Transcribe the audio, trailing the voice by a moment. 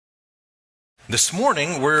This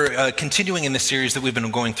morning, we're continuing in the series that we've been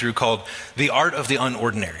going through called The Art of the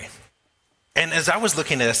Unordinary. And as I was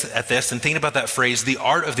looking at this and thinking about that phrase, the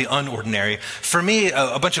art of the unordinary, for me,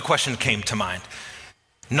 a bunch of questions came to mind.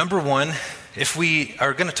 Number one, if we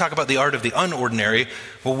are going to talk about the art of the unordinary,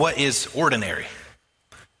 well, what is ordinary?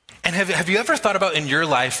 And have you ever thought about in your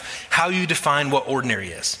life how you define what ordinary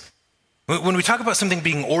is? When we talk about something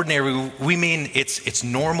being ordinary, we mean it's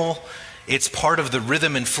normal. It's part of the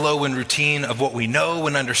rhythm and flow and routine of what we know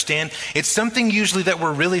and understand. It's something usually that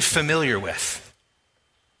we're really familiar with.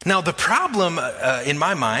 Now, the problem in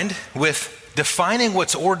my mind with defining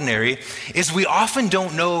what's ordinary is we often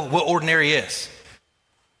don't know what ordinary is.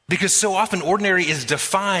 Because so often ordinary is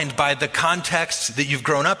defined by the context that you've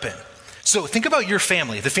grown up in. So think about your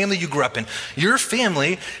family, the family you grew up in. Your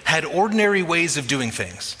family had ordinary ways of doing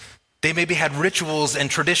things. They maybe had rituals and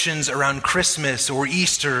traditions around Christmas or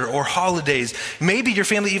Easter or holidays. Maybe your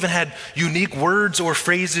family even had unique words or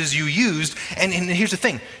phrases you used. And here's the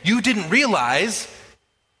thing, you didn't realize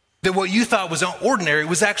that what you thought was ordinary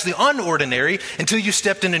was actually unordinary until you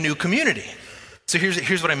stepped in a new community. So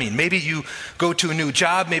here's what I mean. Maybe you go to a new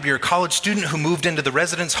job, maybe you're a college student who moved into the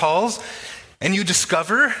residence halls, and you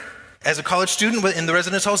discover as a college student in the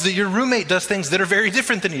residence halls that your roommate does things that are very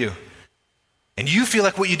different than you. And you feel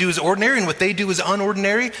like what you do is ordinary and what they do is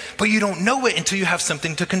unordinary, but you don't know it until you have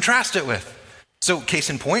something to contrast it with. So case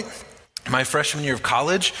in point, my freshman year of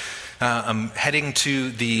college, I'm heading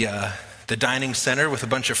to the dining center with a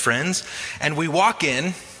bunch of friends, and we walk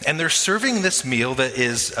in and they're serving this meal that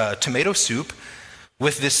is tomato soup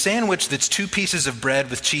with this sandwich that's 2 pieces of bread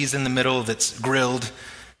with cheese in the middle that's grilled.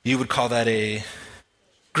 You would call that a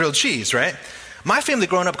grilled cheese, right? My family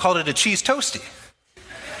growing up called it a cheese toastie.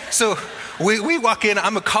 So we walk in,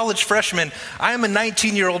 I'm a college freshman, I am a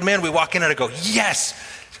 19-year-old man, we walk in and I go, yes,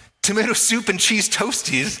 tomato soup and cheese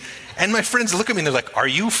toasties. And my friends look at me and they're like, are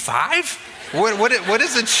you 5? What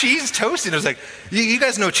is a cheese toastie? And I was like, you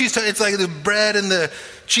guys know cheese toastie, it's like the bread and the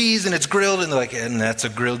cheese and it's grilled, and they're like, and that's a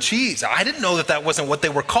grilled cheese. I didn't know that wasn't what they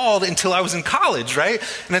were called until I was in college, right?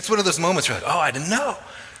 And it's one of those moments where you're like, oh, I didn't know,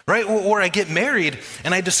 right? Or I get married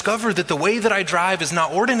and I discover that the way that I drive is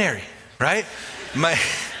not ordinary, right?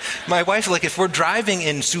 My wife, like if we're driving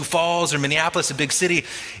in Sioux Falls or Minneapolis, a big city,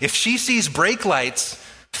 if she sees brake lights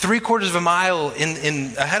 3/4 of a mile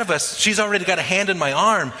in ahead of us, she's already got a hand in my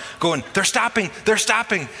arm going, they're stopping.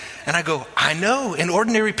 And I go, I know, and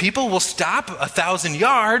ordinary people will stop 1,000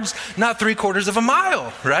 yards, not 3/4 of a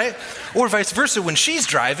mile, right? Or vice versa, when she's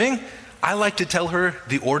driving, I like to tell her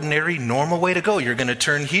the ordinary, normal way to go. You're going to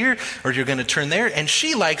turn here or you're going to turn there. And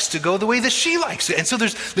she likes to go the way that she likes it. And so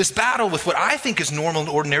there's this battle with what I think is normal and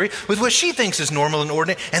ordinary with what she thinks is normal and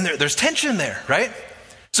ordinary. And there's tension there, right?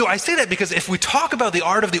 So I say that because if we talk about the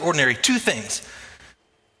art of the ordinary, 2 things.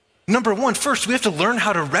 Number one, first, we have to learn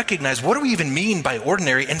how to recognize what do we even mean by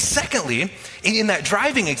ordinary. And secondly, in that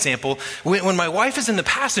driving example, when my wife is in the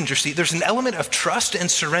passenger seat, there's an element of trust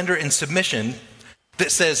and surrender and submission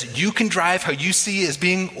that says you can drive how you see as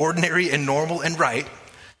being ordinary and normal and right,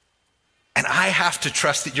 and I have to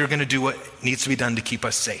trust that you're going to do what needs to be done to keep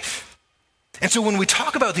us safe. And so when we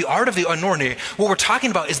talk about the art of the unordinary, what we're talking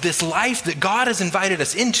about is this life that God has invited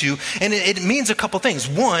us into, and it means a couple things.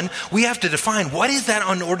 One, we have to define what is that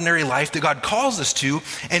unordinary life that God calls us to,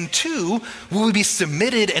 and 2, will we be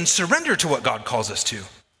submitted and surrender to what God calls us to?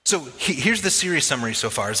 So here's the series summary so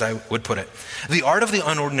far, as I would put it. The art of the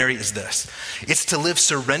unordinary is this. It's to live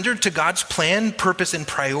surrendered to God's plan, purpose, and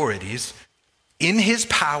priorities in his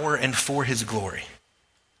power and for his glory.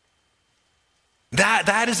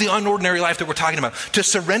 That is the unordinary life that we're talking about. To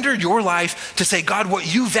surrender your life to say, God,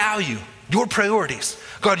 what you value, your priorities,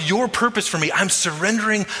 God, your purpose for me, I'm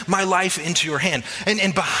surrendering my life into your hand.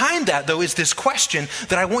 And behind that, though, is this question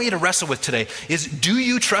that I want you to wrestle with today, is do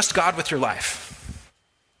you trust God with your life?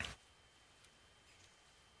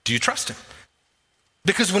 Do you trust him?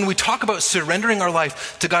 Because when we talk about surrendering our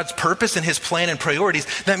life to God's purpose and his plan and priorities,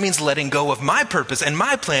 that means letting go of my purpose and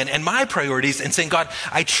my plan and my priorities and saying, God,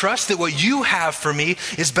 I trust that what you have for me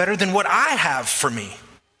is better than what I have for me.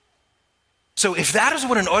 So if that is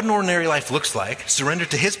what an unordinary life looks like, surrender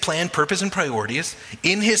to his plan, purpose, and priorities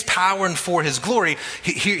in his power and for his glory,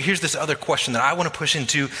 here's this other question that I want to push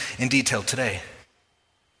into in detail today.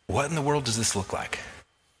 What in the world does this look like?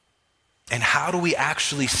 And how do we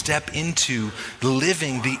actually step into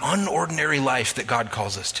living the unordinary life that God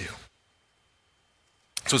calls us to?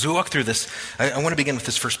 So as we walk through this, I want to begin with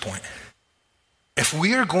this first point. If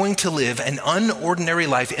we are going to live an unordinary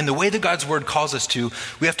life in the way that God's word calls us to,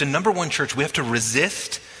 we have to, number one, church, we have to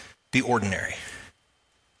resist the ordinary.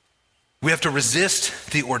 We have to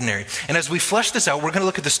resist the ordinary. And as we flesh this out, we're going to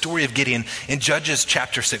look at the story of Gideon in Judges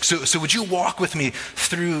chapter 6. So would you walk with me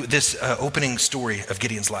through this opening story of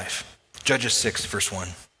Gideon's life? Judges 6, verse 1.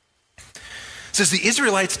 It says, the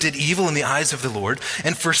Israelites did evil in the eyes of the Lord,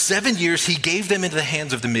 and for 7 years he gave them into the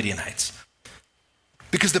hands of the Midianites.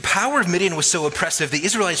 Because the power of Midian was so oppressive, the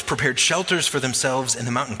Israelites prepared shelters for themselves in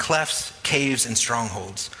the mountain clefts, caves, and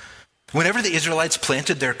strongholds. Whenever the Israelites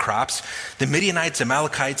planted their crops, the Midianites,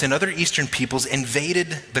 Amalekites, and other eastern peoples invaded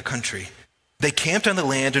the country. They camped on the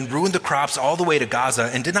land and ruined the crops all the way to Gaza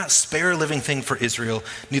and did not spare a living thing for Israel,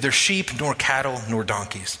 neither sheep nor cattle nor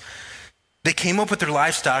donkeys. They came up with their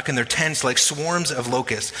livestock and their tents like swarms of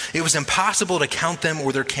locusts. It was impossible to count them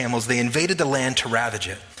or their camels. They invaded the land to ravage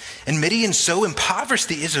it. And Midian so impoverished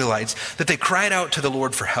the Israelites that they cried out to the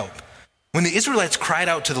Lord for help. When the Israelites cried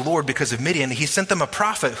out to the Lord because of Midian, he sent them a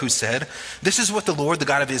prophet who said, this is what the Lord, the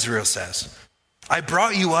God of Israel, says. I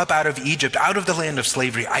brought you up out of Egypt, out of the land of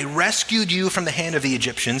slavery. I rescued you from the hand of the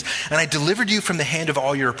Egyptians, and I delivered you from the hand of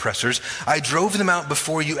all your oppressors. I drove them out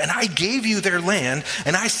before you, and I gave you their land.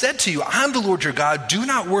 And I said to you, I'm the Lord your God. Do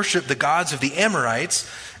not worship the gods of the Amorites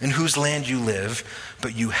in whose land you live,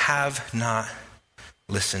 but you have not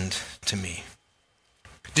listened to me.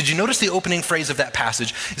 Did you notice the opening phrase of that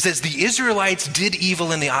passage? It says, the Israelites did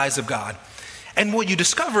evil in the eyes of God. And what you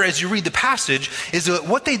discover as you read the passage is that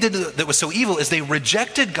what they did that was so evil is they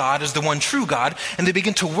rejected God as the one true God, and they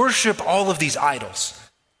begin to worship all of these idols.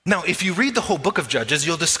 Now, if you read the whole book of Judges,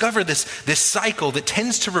 you'll discover this cycle that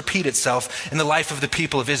tends to repeat itself in the life of the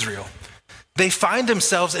people of Israel. They find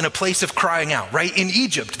themselves in a place of crying out, right? In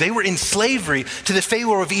Egypt, they were in slavery to the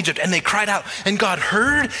Pharaoh of Egypt, and they cried out, and God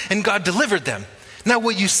heard, and God delivered them. Now,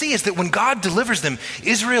 what you see is that when God delivers them,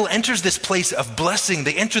 Israel enters this place of blessing.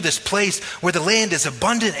 They enter this place where the land is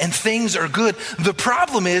abundant and things are good. The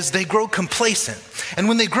problem is they grow complacent. And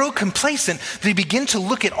when they grow complacent, they begin to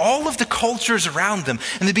look at all of the cultures around them,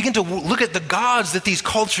 and they begin to look at the gods that these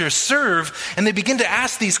cultures serve, and they begin to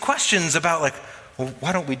ask these questions about like, well,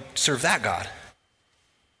 why don't we serve that God?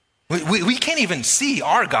 We can't even see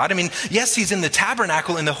our God. I mean, yes, he's in the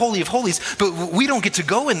tabernacle in the Holy of Holies, but we don't get to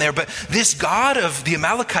go in there. But this God of the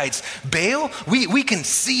Amalekites, Baal, we can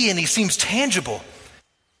see, and he seems tangible.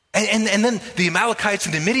 And then the Amalekites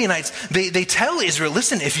and the Midianites, they tell Israel,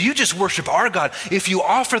 listen, if you just worship our God, if you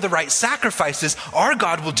offer the right sacrifices, our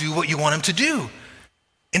God will do what you want him to do.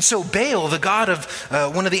 And so Baal, the god of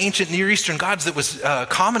one of the ancient Near Eastern gods that was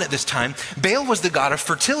common at this time, Baal was the god of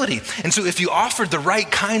fertility. And so if you offered the right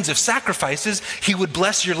kinds of sacrifices, he would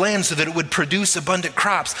bless your land so that it would produce abundant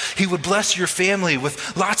crops. He would bless your family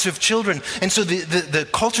with lots of children. And so the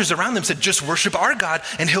cultures around them said, just worship our God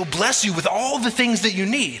and he'll bless you with all the things that you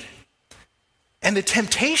need. And the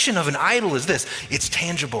temptation of an idol is this: it's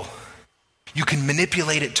tangible. You can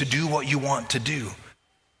manipulate it to do what you want to do.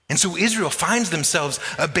 And so Israel finds themselves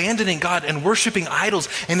abandoning God and worshiping idols,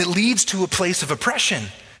 and it leads to a place of oppression.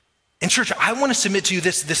 In church, I want to submit to you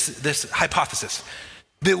this hypothesis,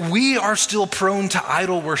 that we are still prone to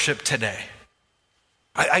idol worship today.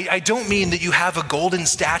 I don't mean that you have a golden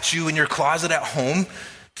statue in your closet at home.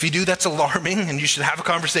 If you do, that's alarming, and you should have a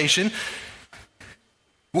conversation.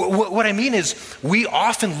 What I mean is, we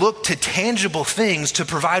often look to tangible things to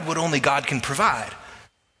provide what only God can provide.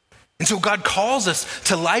 And so God calls us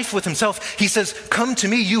to life with himself. He says, come to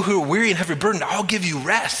me, you who are weary and heavy burdened, I'll give you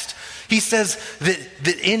rest. He says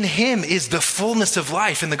that in him is the fullness of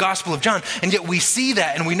life in the Gospel of John. And yet we see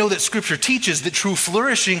that, and we know that Scripture teaches that true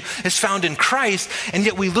flourishing is found in Christ. And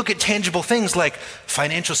yet we look at tangible things like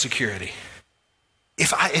financial security.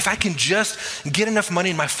 If I can just get enough money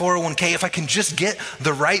in my 401k, if I can just get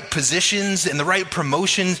the right positions and the right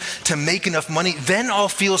promotions to make enough money, then I'll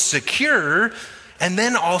feel secure. And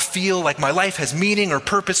then I'll feel like my life has meaning or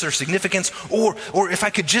purpose or significance. Or if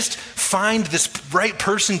I could just find this right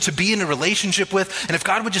person to be in a relationship with, and if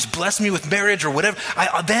God would just bless me with marriage or whatever,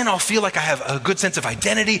 then I'll feel like I have a good sense of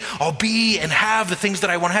identity. I'll be and have the things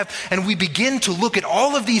that I want to have. And we begin to look at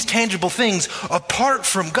all of these tangible things apart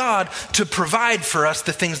from God to provide for us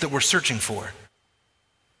the things that we're searching for.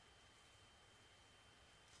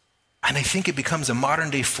 And I think it becomes a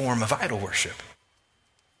modern day form of idol worship.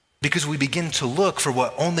 Because we begin to look for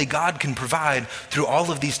what only God can provide through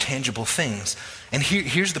all of these tangible things. And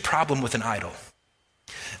here's the problem with an idol.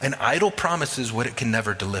 An idol promises what it can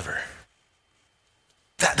never deliver.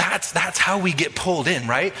 That's how we get pulled in,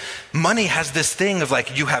 right? Money has this thing of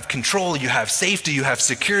like, you have control, you have safety, you have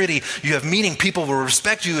security, you have meaning. People will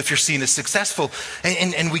respect you if you're seen as successful.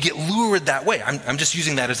 And we get lured that way. I'm just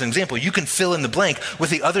using that as an example. You can fill in the blank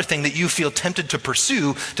with the other thing that you feel tempted to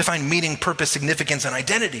pursue to find meaning, purpose, significance, and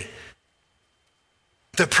identity.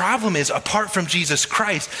 The problem is, apart from Jesus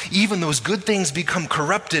Christ, even those good things become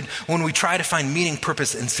corrupted when we try to find meaning,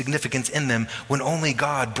 purpose, and significance in them when only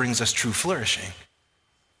God brings us true flourishing.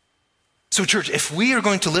 So church, if we are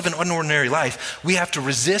going to live an unordinary life, we have to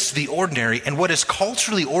resist the ordinary, and what is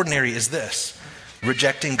culturally ordinary is this: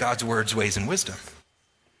 rejecting God's words, ways, and wisdom.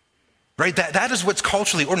 Right? That is what's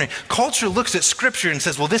culturally ordinary. Culture looks at scripture and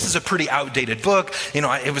says, well, this is a pretty outdated book.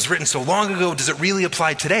 It was written so long ago. Does it really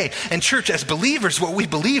apply today? And church, as believers, what we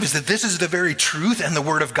believe is that this is the very truth and the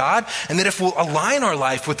word of God. And that if we'll align our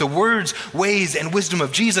life with the words, ways, and wisdom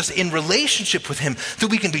of Jesus in relationship with him,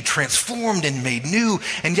 that we can be transformed and made new.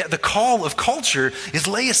 And yet the call of culture is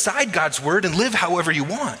lay aside God's word and live however you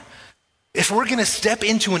want. If we're going to step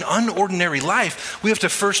into an unordinary life, we have to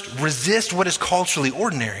first resist what is culturally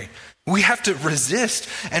ordinary. We have to resist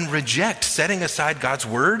and reject setting aside God's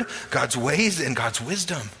word, God's ways, and God's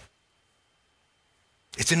wisdom.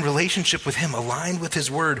 It's in relationship with him, aligned with his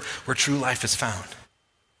word, where true life is found.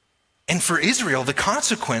 And for Israel, the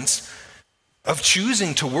consequence of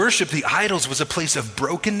choosing to worship the idols was a place of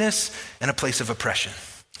brokenness and a place of oppression.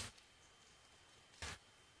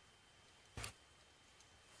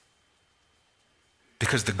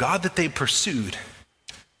 Because the God that they pursued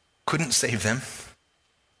couldn't save them,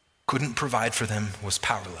 couldn't provide for them, was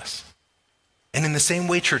powerless. And in the same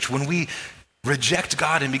way, church, when we reject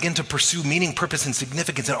God and begin to pursue meaning, purpose, and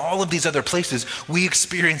significance in all of these other places, we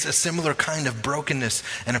experience a similar kind of brokenness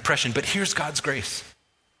and oppression. But here's God's grace: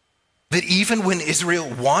 that even when Israel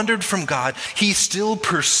wandered from God, he still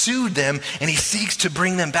pursued them, and he seeks to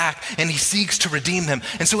bring them back, and he seeks to redeem them.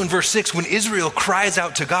 And so in verse 6, when Israel cries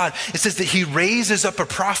out to God, it says that he raises up a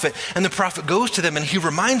prophet, and the prophet goes to them and he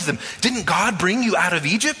reminds them, didn't God bring you out of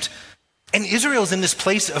Egypt? And Israel's in this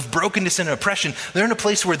place of brokenness and oppression. They're in a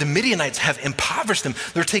place where the Midianites have impoverished them.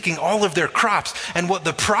 They're taking all of their crops. And what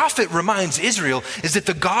the prophet reminds Israel is that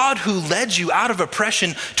the God who led you out of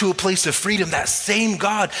oppression to a place of freedom, that same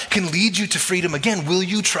God can lead you to freedom again. Will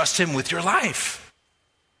you trust him with your life?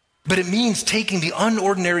 But it means taking the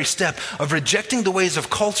unordinary step of rejecting the ways of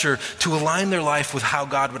culture to align their life with how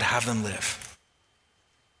God would have them live.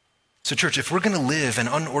 So church, if we're going to live an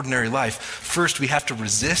unordinary life, first we have to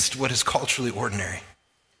resist what is culturally ordinary.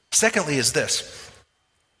 Secondly is this: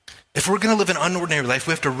 if we're going to live an unordinary life,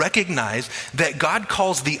 we have to recognize that God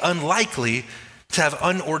calls the unlikely to have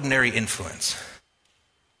unordinary influence.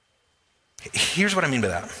 Here's what I mean by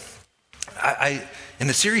that. In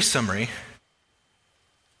the series summary,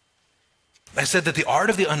 I said that the art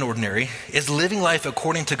of the unordinary is living life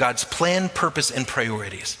according to God's plan, purpose, and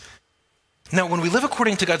priorities. Now, when we live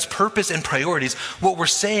according to God's purpose and priorities, what we're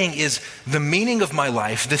saying is the meaning of my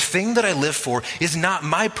life, the thing that I live for, is not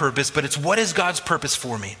my purpose, but it's what is God's purpose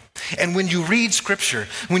for me. And when you read scripture,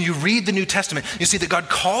 when you read the New Testament, you see that God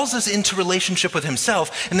calls us into relationship with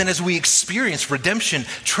himself. And then as we experience redemption,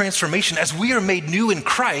 transformation, as we are made new in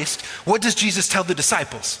Christ, what does Jesus tell the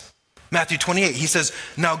disciples? Matthew 28, he says,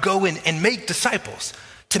 now go in and make disciples.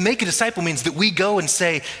 To make a disciple means that we go and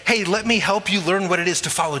say, hey, let me help you learn what it is to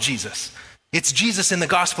follow Jesus. It's Jesus in the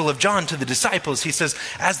Gospel of John to the disciples. He says,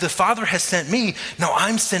 as the Father has sent me, now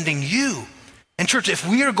I'm sending you. And church, if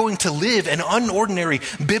we are going to live an unordinary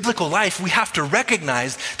biblical life, we have to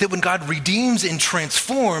recognize that when God redeems and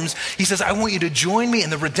transforms, he says, I want you to join me in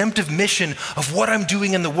the redemptive mission of what I'm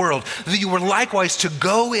doing in the world. That you are likewise to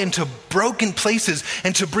go into broken places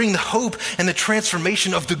and to bring the hope and the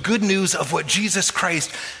transformation of the good news of what Jesus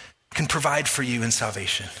Christ can provide for you in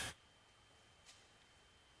salvation.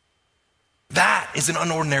 That is an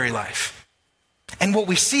unordinary life. And what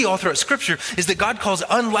we see all throughout scripture is that God calls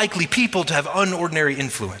unlikely people to have unordinary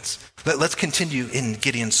influence. Let's continue in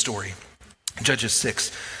Gideon's story. Judges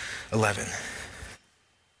 6:11.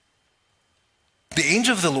 The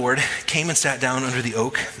angel of the Lord came and sat down under the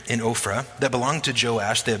oak in Ophrah that belonged to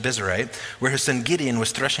Joash the Abiezrite, where his son Gideon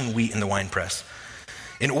was threshing wheat in the winepress,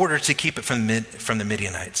 in order to keep it from the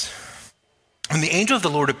Midianites. When the angel of the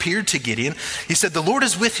Lord appeared to Gideon, he said, the Lord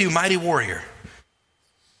is with you, mighty warrior.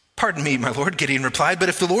 Pardon me, my Lord, Gideon replied, but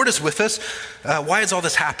if the Lord is with us, why has all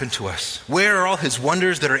this happened to us? Where are all his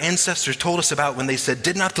wonders that our ancestors told us about when they said,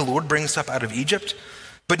 did not the Lord bring us up out of Egypt?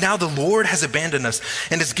 But now the Lord has abandoned us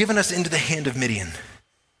and has given us into the hand of Midian.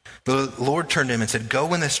 The Lord turned to him and said,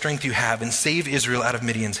 go in the strength you have and save Israel out of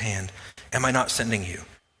Midian's hand. Am I not sending you?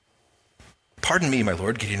 Pardon me, my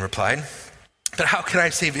Lord, Gideon replied. But how can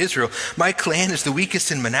I save Israel? My clan is the weakest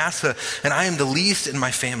in Manasseh, and I am the least in my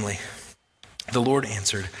family. The Lord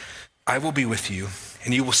answered, I will be with you,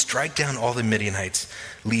 and you will strike down all the Midianites,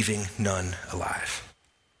 leaving none alive.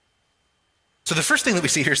 So the first thing that we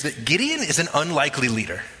see here is that Gideon is an unlikely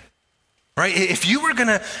leader. right? If you were going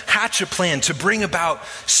to hatch a plan to bring about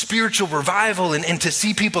spiritual revival and to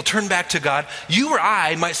see people turn back to God, you or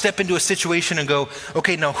I might step into a situation and go,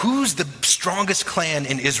 okay, now who's the strongest clan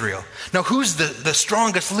in Israel? Now who's the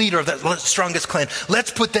strongest leader of that strongest clan?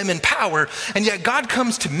 Let's put them in power. And yet God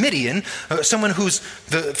comes to Midian, someone who's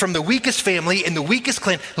from the weakest family in the weakest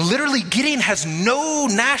clan. Literally, Gideon has no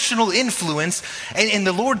national influence. And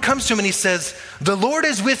the Lord comes to him and he says, "The Lord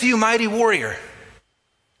is with you, mighty warrior."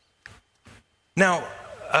 Now,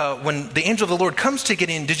 when the angel of the Lord comes to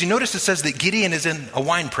Gideon, did you notice it says that Gideon is in a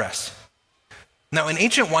wine press? Now, an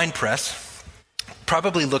ancient wine press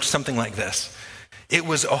probably looked something like this. It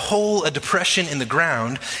was a hole, a depression in the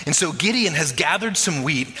ground, and so Gideon has gathered some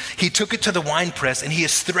wheat, he took it to the wine press, and he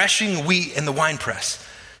is threshing wheat in the wine press.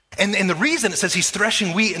 And the reason it says he's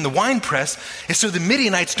threshing wheat in the wine press is so the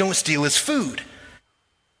Midianites don't steal his food.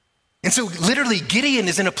 And so literally Gideon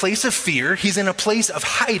is in a place of fear. He's in a place of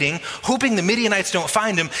hiding, hoping the Midianites don't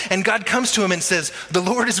find him. And God comes to him and says, "The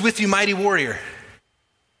Lord is with you, mighty warrior."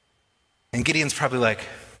 And Gideon's probably like,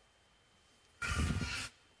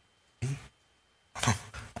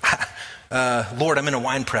 "Lord, I'm in a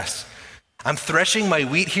wine press. I'm threshing my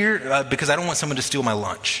wheat here because I don't want someone to steal my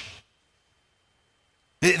lunch."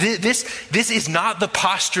 This is not the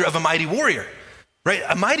posture of a mighty warrior. Right?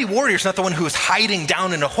 A mighty warrior is not the one who is hiding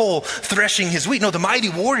down in a hole, threshing his wheat. No, the mighty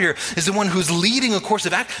warrior is the one who's leading a course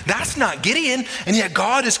of action. That's not Gideon. And yet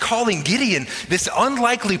God is calling Gideon, this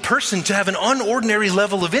unlikely person, to have an unordinary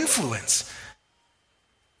level of influence.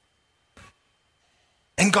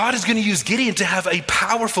 And God is going to use Gideon to have a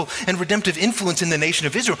powerful and redemptive influence in the nation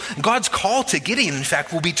of Israel. God's call to Gideon, in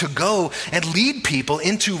fact, will be to go and lead people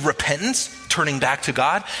into repentance, turning back to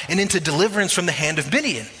God, and into deliverance from the hand of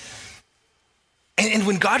Midian. And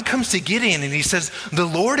when God comes to Gideon and he says, "The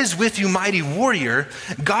Lord is with you, mighty warrior,"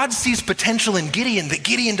 God sees potential in Gideon that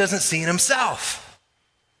Gideon doesn't see in himself.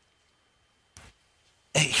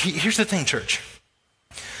 Here's the thing, church.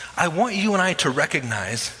 I want you and I to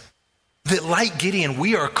recognize that like Gideon,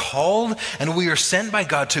 we are called and we are sent by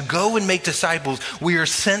God to go and make disciples. We are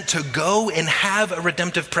sent to go and have a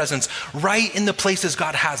redemptive presence right in the places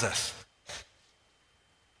God has us.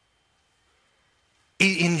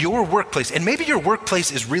 In your workplace, and maybe your workplace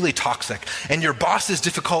is really toxic and your boss is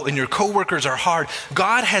difficult and your coworkers are hard,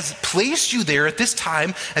 God has placed you there at this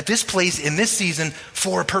time, at this place, in this season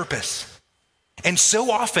for a purpose. And so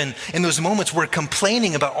often in those moments we're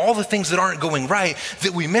complaining about all the things that aren't going right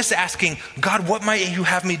that we miss asking, "God, what might you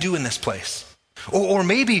have me do in this place?" Or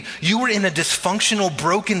maybe you were in a dysfunctional,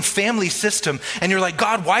 broken family system and you're like,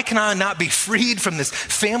 "God, why can I not be freed from this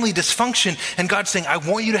family dysfunction?" And God's saying, "I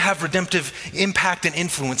want you to have redemptive impact and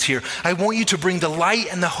influence here. I want you to bring the light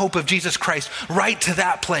and the hope of Jesus Christ right to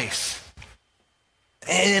that place."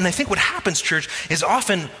 And I think what happens, church, is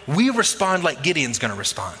often we respond like Gideon's going to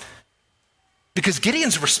respond. Because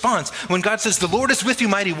Gideon's response, when God says, "The Lord is with you,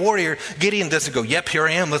 mighty warrior," Gideon doesn't go, "Yep, here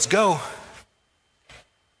I am, let's go."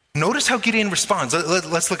 Notice how Gideon responds.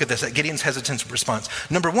 Let's look at this, at Gideon's hesitant response.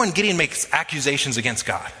 Number one, Gideon makes accusations against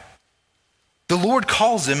God. The Lord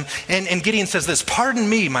calls him, and Gideon says this, "Pardon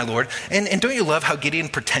me, my Lord." And don't you love how Gideon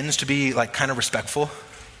pretends to be like kind of respectful?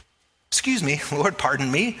 "Excuse me, Lord,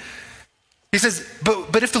 pardon me." He says,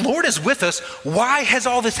 but if the Lord is with us, why has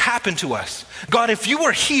all this happened to us? God, if you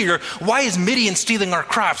are here, why is Midian stealing our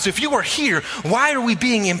crops? If you are here, why are we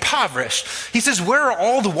being impoverished? He says, where are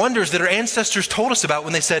all the wonders that our ancestors told us about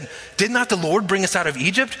when they said, "Did not the Lord bring us out of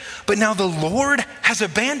Egypt?" But now the Lord has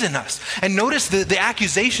abandoned us. And notice the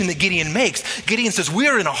accusation that Gideon makes. Gideon says, we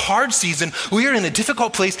are in a hard season, we are in a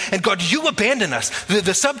difficult place, and God, you abandon us. The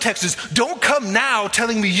subtext is, don't come now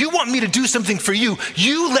telling me you want me to do something for you.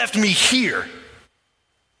 You left me here.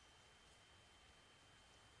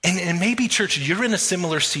 And maybe, church, you're in a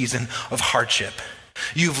similar season of hardship.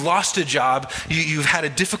 You've lost a job, you've had a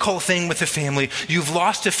difficult thing with a family, you've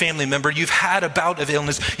lost a family member, you've had a bout of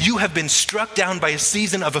illness, you have been struck down by a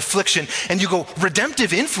season of affliction, and you go,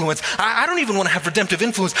 redemptive influence? I don't even want to have redemptive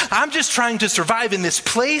influence. I'm just trying to survive in this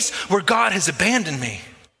place where God has abandoned me.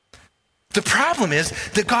 The problem is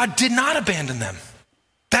that God did not abandon them.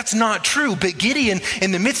 That's not true. But Gideon,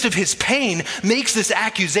 in the midst of his pain, makes this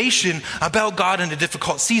accusation about God in a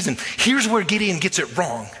difficult season. Here's where Gideon gets it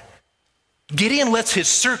wrong. Gideon lets his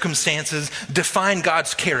circumstances define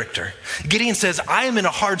God's character. Gideon says, I am in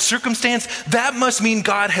a hard circumstance. That must mean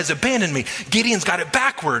God has abandoned me. Gideon's got it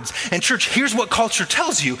backwards. And church, here's what culture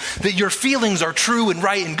tells you, that your feelings are true and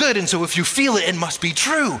right and good. And so if you feel it, it must be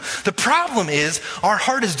true. The problem is our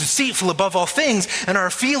heart is deceitful above all things, and our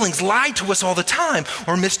feelings lie to us all the time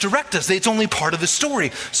or misdirect us. It's only part of the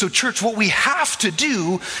story. So church, what we have to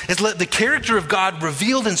do is let the character of God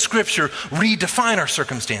revealed in Scripture redefine our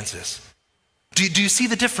circumstances. Do you see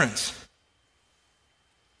the difference?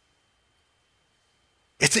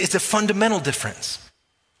 It's a fundamental difference.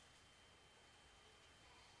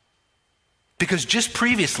 Because just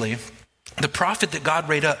previously, the prophet that God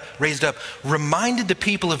raised up reminded the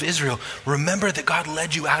people of Israel, remember that God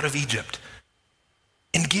led you out of Egypt.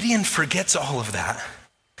 And Gideon forgets all of that.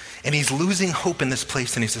 And he's losing hope in this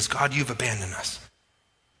place, and he says, God, you've abandoned us.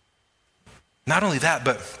 Not only that,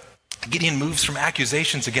 but Gideon moves from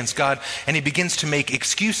accusations against God, and he begins to make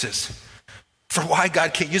excuses for why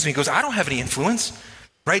God can't use me. He goes, I don't have any influence,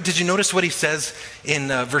 right? Did you notice what he says in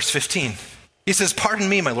verse 15? He says, pardon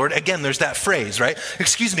me, my Lord. Again, there's that phrase, right?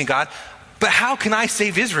 Excuse me, God, but how can I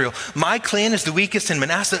save Israel? My clan is the weakest in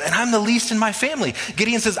Manasseh, and I'm the least in my family.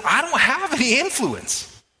 Gideon says, I don't have any influence.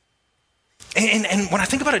 And when I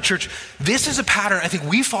think about it, church, this is a pattern I think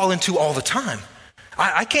we fall into all the time.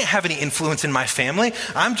 I can't have any influence in my family.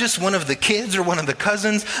 I'm just one of the kids or one of the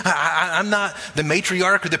cousins. I'm not the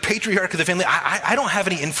matriarch or the patriarch of the family. I don't have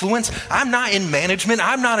any influence. I'm not in management.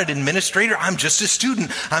 I'm not an administrator. I'm just a student.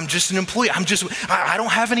 I'm just an employee. I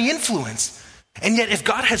don't have any influence. And yet if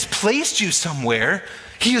God has placed you somewhere,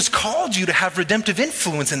 he has called you to have redemptive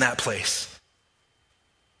influence in that place.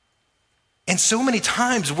 And so many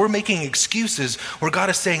times we're making excuses where God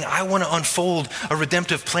is saying, I want to unfold a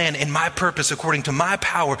redemptive plan in my purpose according to my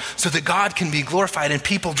power so that God can be glorified and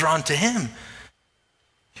people drawn to him.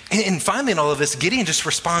 And finally in all of this, Gideon just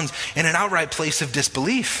responds in an outright place of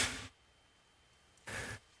disbelief.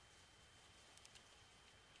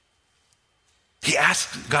 He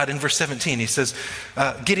asked God in verse 17, he says,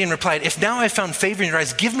 Gideon replied, if now I've found favor in your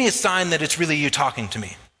eyes, give me a sign that it's really you talking to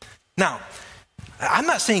me. Now, I'm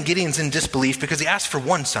not saying Gideon's in disbelief because he asked for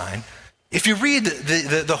one sign. If you read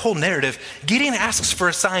the whole narrative, Gideon asks for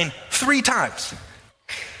a sign 3 times.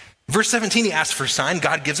 Verse 17, he asks for a sign.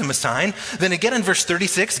 God gives him a sign. Then again in verse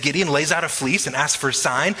 36, Gideon lays out a fleece and asks for a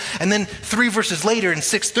sign. And then 3 verses later in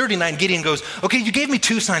 6:39, Gideon goes, okay, you gave me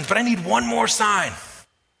 2 signs, but I need one more sign.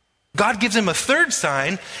 God gives him a 3rd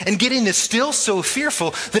sign, and Gideon is still so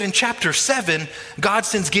fearful that in chapter 7, God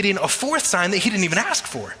sends Gideon a 4th sign that he didn't even ask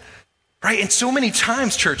for. Right? And so many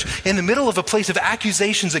times, church, in the middle of a place of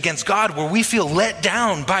accusations against God where we feel let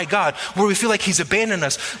down by God, where we feel like he's abandoned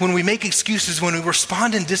us, when we make excuses, when we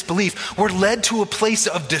respond in disbelief, we're led to a place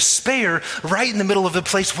of despair right in the middle of the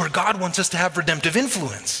place where God wants us to have redemptive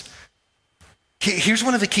influence. Here's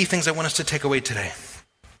one of the key things I want us to take away today.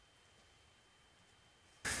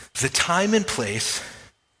 The time and place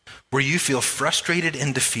where you feel frustrated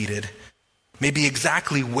and defeated may be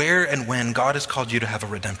exactly where and when God has called you to have a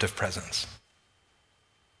redemptive presence.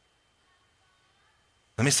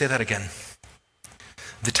 Let me say that again.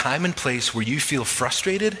 The time and place where you feel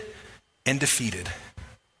frustrated and defeated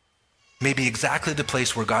may be exactly the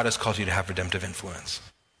place where God has called you to have redemptive influence.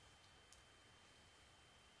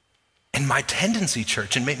 And my tendency,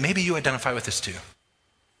 church, and maybe you identify with this too,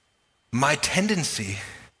 my tendency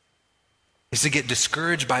is to get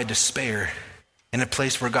discouraged by despair in a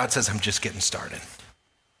place where God says, I'm just getting started.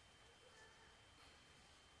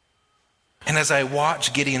 And as I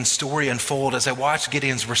watch Gideon's story unfold, as I watch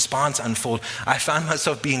Gideon's response unfold, I found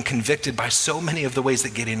myself being convicted by so many of the ways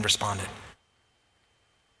that Gideon responded.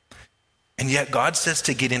 And yet God says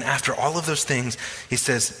to Gideon, after all of those things, he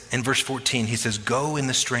says in verse 14, he says, go in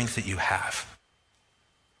the strength that you have.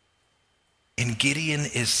 And Gideon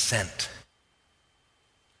is sent.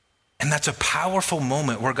 And that's a powerful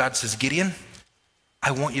moment where God says, Gideon, I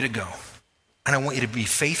want you to go. And I want you to be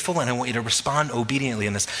faithful, and I want you to respond obediently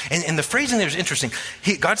in this. And the phrasing there is interesting.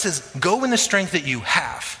 God says, go in the strength that you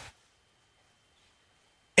have.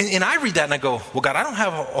 And I read that and I go, well, God, I don't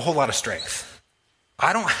have a whole lot of strength.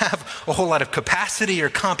 I don't have a whole lot of capacity or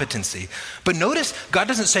competency. But notice, God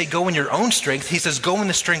doesn't say go in your own strength. He says go in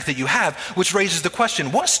the strength that you have, which raises the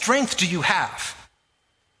question, what strength do you have?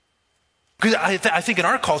 Because I think in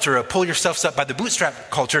our culture, a pull yourself up by the bootstrap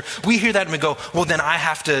culture, we hear that and we go, well, then I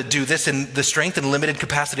have to do this in the strength and limited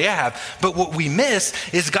capacity I have. But what we miss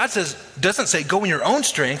is God doesn't say go in your own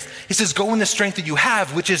strength. He says go in the strength that you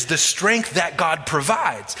have, which is the strength that God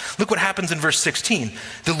provides. Look what happens in verse 16.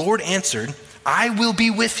 The Lord answered, I will be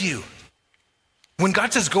with you. When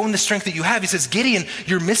God says, go in the strength that you have, he says, Gideon,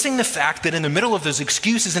 you're missing the fact that in the middle of those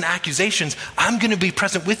excuses and accusations, I'm going to be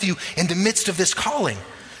present with you in the midst of this calling.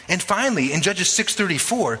 And finally, in Judges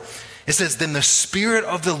 6:34, it says, then the Spirit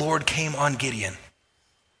of the Lord came on Gideon.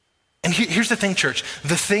 And here's the thing, church.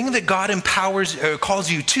 The thing that God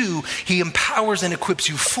calls you to, he empowers and equips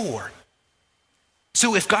you for.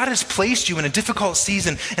 So if God has placed you in a difficult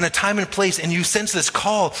season, in a time and place, and you sense this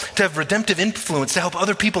call to have redemptive influence, to help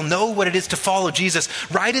other people know what it is to follow Jesus,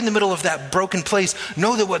 right in the middle of that broken place,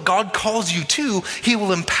 know that what God calls you to, he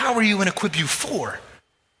will empower you and equip you for.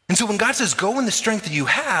 And so when God says, go in the strength that you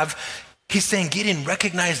have, he's saying, Gideon,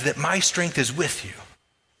 recognize that my strength is with you.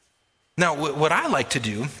 Now, what I like to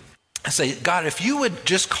do, I say, God, if you would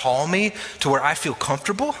just call me to where I feel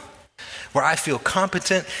comfortable, where I feel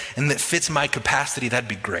competent, and that fits my capacity, that'd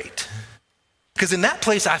be great. Because in that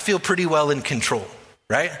place, I feel pretty well in control,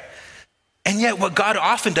 right? And yet what God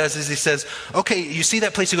often does is he says, okay, you see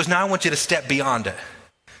that place? He goes, now I want you to step beyond it.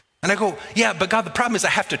 And I go, yeah, but God, the problem is I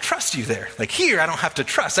have to trust you there. Like here, I don't have to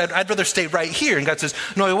trust. I'd rather stay right here. And God says,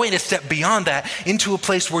 no, I want you to step beyond that into a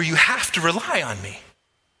place where you have to rely on me.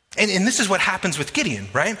 And this is what happens with Gideon,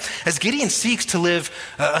 right? As Gideon seeks to live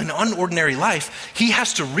an unordinary life, he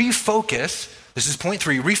has to refocus, this is point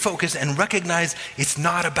 3, refocus and recognize it's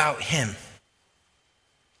not about him.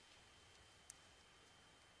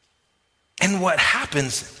 And what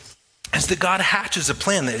happens is that God hatches a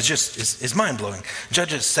plan that is mind-blowing.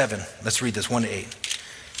 Judges 7, let's read this, 1-8.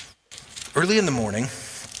 Early in the morning,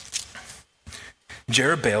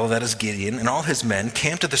 Jerubbaal, that is Gideon, and all his men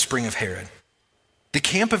camped at the spring of Harod. The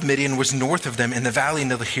camp of Midian was north of them in the valley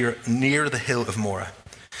near the hill of Moreh.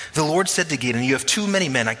 The Lord said to Gideon, you have too many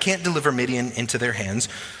men. I can't deliver Midian into their hands,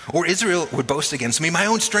 or Israel would boast against me. My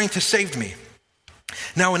own strength has saved me.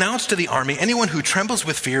 Now announce to the army, anyone who trembles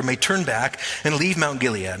with fear may turn back and leave Mount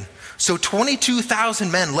Gilead. So 22,000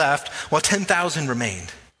 men left, while 10,000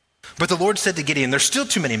 remained. But the Lord said to Gideon, there's still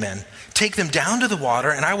too many men. Take them down to the water,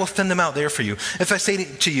 and I will send them out there for you. If I say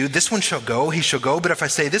to you, this one shall go, he shall go. But if I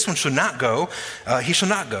say this one shall not go, he shall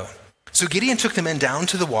not go. So Gideon took the men down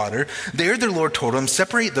to the water. There the Lord told him,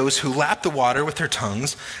 separate those who lap the water with their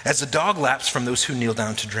tongues, as a dog laps from those who kneel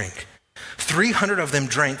down to drink. 300 of them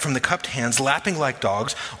drank from the cupped hands, lapping like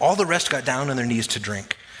dogs. All the rest got down on their knees to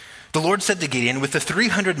drink. The Lord said to Gideon, with the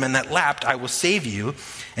 300 men that lapped, I will save you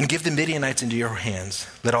and give the Midianites into your hands.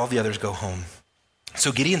 Let all the others go home.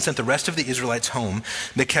 So Gideon sent the rest of the Israelites home.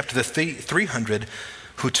 They kept the 300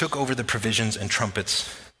 who took over the provisions and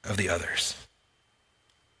trumpets of the others.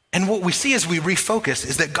 And what we see as we refocus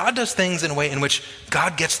is that God does things in a way in which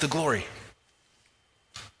God gets the glory.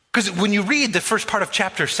 Because when you read the first part of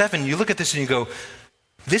chapter 7, you look at this and you go,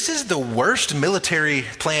 this is the worst military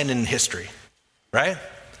plan in history, right?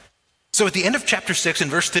 So at the end of chapter 6 in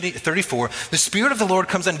verse 34, the Spirit of the Lord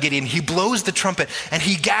comes on Gideon, he blows the trumpet, and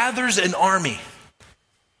he gathers an army.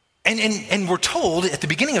 And we're told at the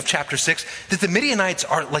beginning of chapter 6 that the Midianites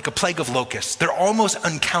are like a plague of locusts. They're almost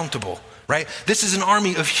uncountable, right? This is an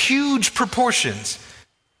army of huge proportions.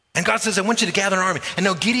 And God says, I want you to gather an army. And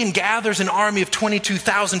now Gideon gathers an army of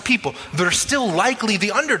 22,000 people that are still likely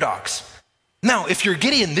the underdogs. Now, if you're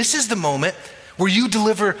Gideon, this is the moment where you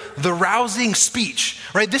deliver the rousing speech,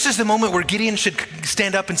 right? This is the moment where Gideon should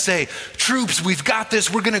stand up and say, troops, we've got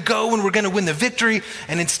this. We're going to go and we're going to win the victory.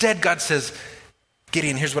 And instead, God says,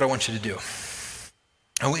 Gideon, here's what I want you to do.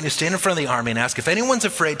 I want you to stand in front of the army and ask, if anyone's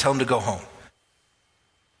afraid, tell them to go home.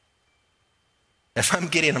 If I'm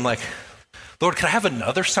Gideon, I'm like, Lord, can I have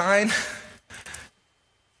another sign?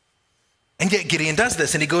 And yet Gideon does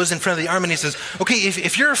this, and he goes in front of the army and he says, okay,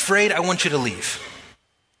 if you're afraid, I want you to leave.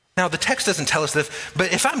 Now, the text doesn't tell us this,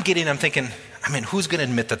 but if I'm Gideon, I'm thinking, who's going to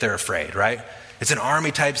admit that they're afraid, right? It's an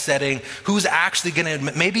army type setting. Who's actually going to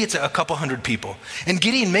admit? Maybe it's a couple hundred people. And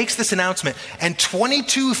Gideon makes this announcement, and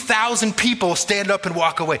 22,000 people stand up and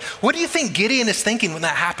walk away. What do you think Gideon is thinking when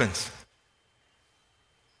that happens?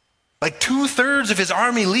 Like 2/3 of his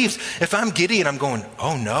army leaves. If I'm Gideon, I'm going,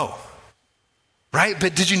 oh no. Right?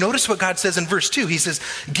 But did you notice what God says in verse 2? He says,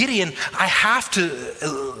 Gideon, I have to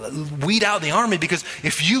weed out the army because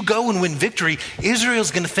if you go and win victory,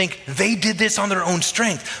 Israel's going to think they did this on their own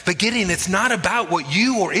strength. But Gideon, it's not about what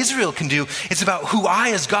you or Israel can do. It's about who I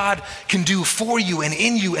as God can do for you and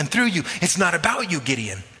in you and through you. It's not about you,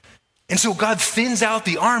 Gideon. And so God thins out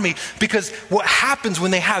the army because what happens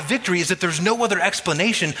when they have victory is that there's no other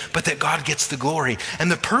explanation but that God gets the glory.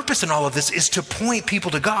 And the purpose in all of this is to point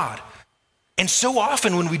people to God. And so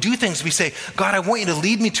often when we do things, we say, God, I want you to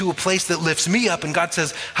lead me to a place that lifts me up. And God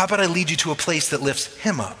says, how about I lead you to a place that lifts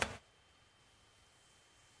him up?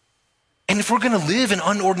 And if we're going to live an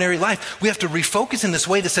unordinary life, we have to refocus in this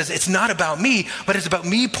way that says it's not about me, but it's about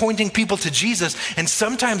me pointing people to Jesus. And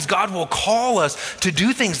sometimes God will call us to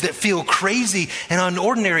do things that feel crazy and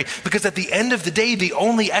unordinary, because at the end of the day, the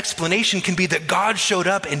only explanation can be that God showed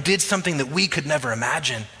up and did something that we could never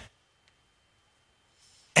imagine.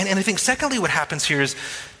 And I think secondly, what happens here is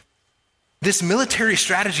this military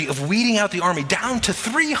strategy of weeding out the army down to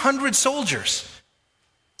 300 soldiers.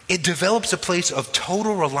 It develops a place of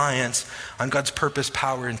total reliance on God's purpose,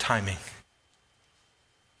 power, and timing.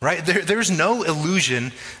 Right? There's no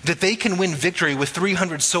illusion that they can win victory with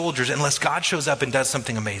 300 soldiers unless God shows up and does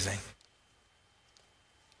something amazing.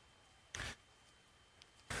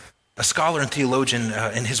 A scholar and theologian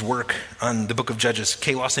in his work on the book of Judges,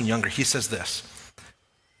 K. Lawson Younger, he says this.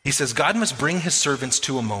 He says, God must bring his servants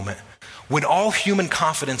to a moment when all human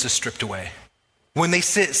confidence is stripped away, when they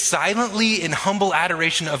sit silently in humble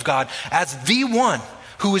adoration of God as the one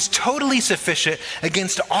who is totally sufficient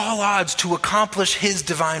against all odds to accomplish his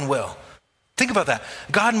divine will. Think about that.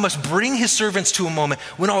 God must bring his servants to a moment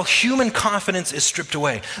when all human confidence is stripped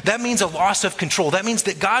away. That means a loss of control. That means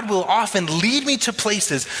that God will often lead me to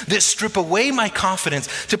places that strip away my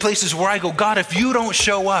confidence, to places where I go, God, if you don't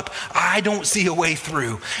show up, I don't see a way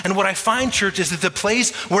through. And what I find, church, is that the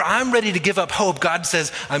place where I'm ready to give up hope, God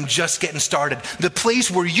says, I'm just getting started. The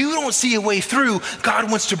place where you don't see a way through,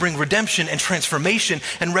 God wants to bring redemption and transformation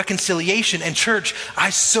and reconciliation. And church,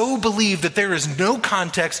 I so believe that there is no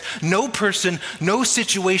context, no person, no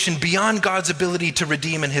situation beyond God's ability to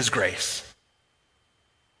redeem in his grace.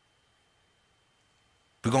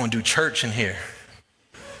 We're going to do church in here.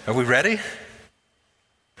 Are we ready?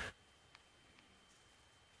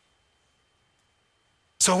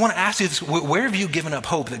 So I want to ask you this, where have you given up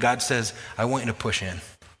hope that God says, I want you to push in?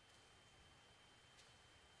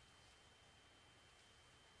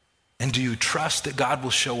 And do you trust that God will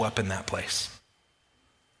show up in that place?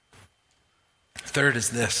 Third is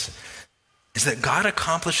this, is that God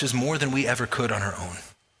accomplishes more than we ever could on our own,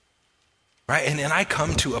 right? And I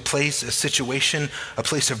come to a place, a situation, a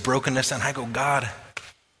place of brokenness, and I go, God,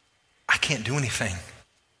 I can't do anything.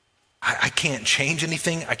 I can't change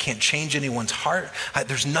anything. I can't change anyone's heart.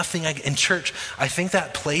 There's nothing in church. I think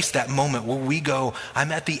that place, that moment where we go,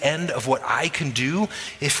 I'm at the end of what I can do.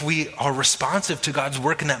 If we are responsive to God's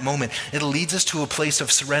work in that moment, it leads us to a place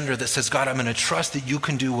of surrender that says, God, I'm going to trust that you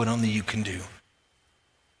can do what only you can do.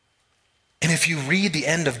 And if you read the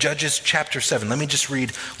end of Judges chapter 7, let me just read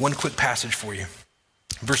one quick passage for you.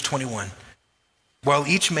 Verse 21. While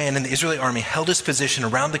each man in the Israeli army held his position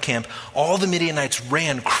around the camp, all the Midianites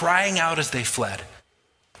ran, crying out as they fled.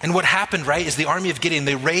 And what happened, right, is the army of Gideon,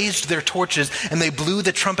 they raised their torches and they blew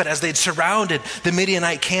the trumpet as they'd surrounded the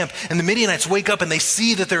Midianite camp. And the Midianites wake up and they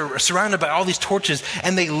see that they're surrounded by all these torches,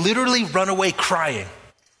 and they literally run away crying.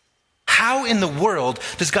 How in the world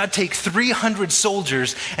does God take 300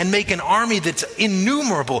 soldiers and make an army that's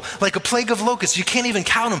innumerable, like a plague of locusts? You can't even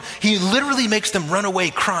count them. He literally makes them run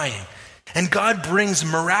away crying. And God brings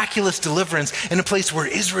miraculous deliverance in a place where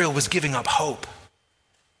Israel was giving up hope.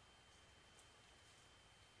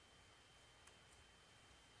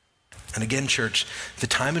 And again, church, the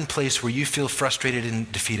time and place where you feel frustrated and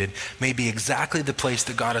defeated may be exactly the place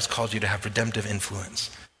that God has called you to have redemptive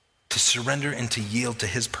influence, to surrender and to yield to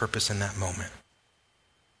his purpose in that moment.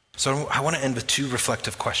 So I want to end with two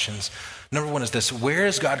reflective questions. Number one is this: where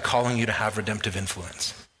is God calling you to have redemptive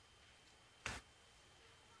influence?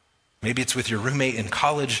 Maybe it's with your roommate in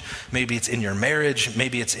college. Maybe it's in your marriage.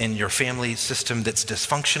 Maybe it's in your family system that's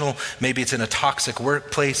dysfunctional. Maybe it's in a toxic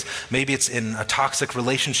workplace. Maybe it's in a toxic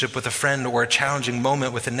relationship with a friend or a challenging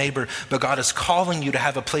moment with a neighbor. But God is calling you to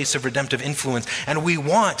have a place of redemptive influence. And we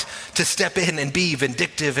want to step in and be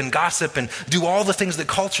vindictive and gossip and do all the things that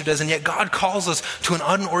culture does. And yet God calls us to an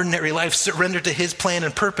unordinary life, surrender to his plan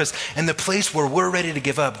and purpose. And the place where we're ready to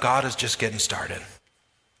give up, God is just getting started.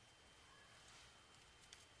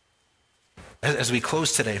 As we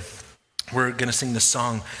close today, we're going to sing this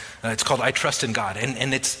song. It's called I Trust in God.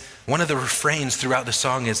 And it's one of the refrains throughout the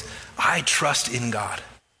song is, I trust in God.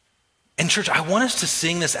 And church, I want us to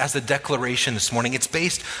sing this as a declaration this morning. It's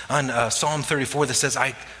based on Psalm 34 that says,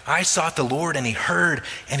 I sought the Lord and he heard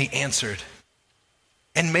and he answered.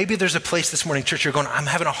 And maybe there's a place this morning, church, you're going, I'm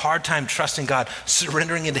having a hard time trusting God,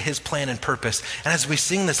 surrendering into his plan and purpose. And as we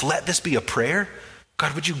sing this, let this be a prayer.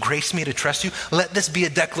 God, would you grace me to trust you? Let this be a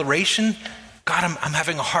declaration. God, I'm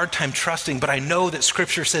having a hard time trusting, but I know that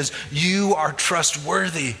scripture says you are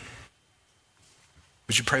trustworthy.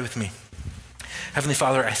 Would you pray with me? Heavenly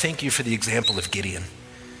Father, I thank you for the example of Gideon.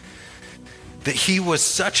 That he was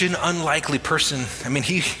such an unlikely person. I mean,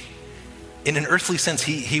 he In an earthly sense,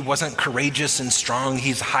 he wasn't courageous and strong.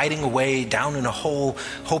 He's hiding away down in a hole,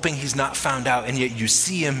 hoping he's not found out. And yet you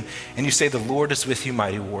see him and you say, the Lord is with you,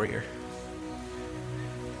 mighty warrior.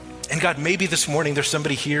 And God, maybe this morning there's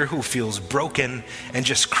somebody here who feels broken and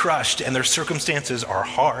just crushed and their circumstances are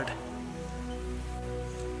hard.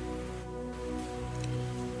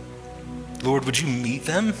 Lord, would you meet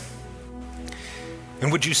them?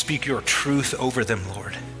 And would you speak your truth over them,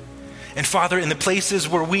 Lord? And Father, in the places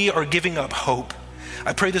where we are giving up hope,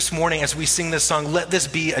 I pray this morning as we sing this song, let this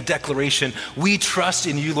be a declaration. We trust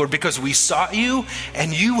in you, Lord, because we sought you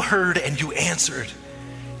and you heard and you answered.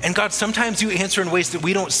 And God, sometimes you answer in ways that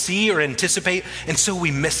we don't see or anticipate, and so we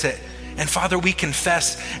miss it. And Father, we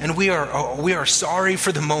confess and we are sorry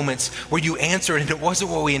for the moments where you answered and it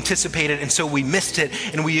wasn't what we anticipated, and so we missed it,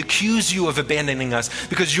 and we accuse you of abandoning us,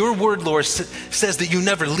 because your word, Lord, says that you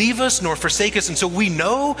never leave us nor forsake us, and so we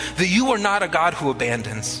know that you are not a God who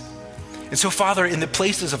abandons. And so, Father, in the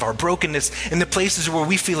places of our brokenness, in the places where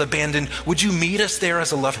we feel abandoned, would you meet us there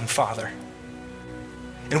as a loving Father?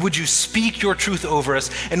 And would you speak your truth over us,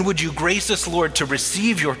 and would you grace us, Lord, to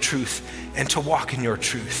receive your truth and to walk in your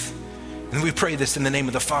truth? And we pray this in the name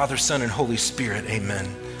of the Father, Son, and Holy Spirit.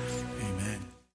 Amen.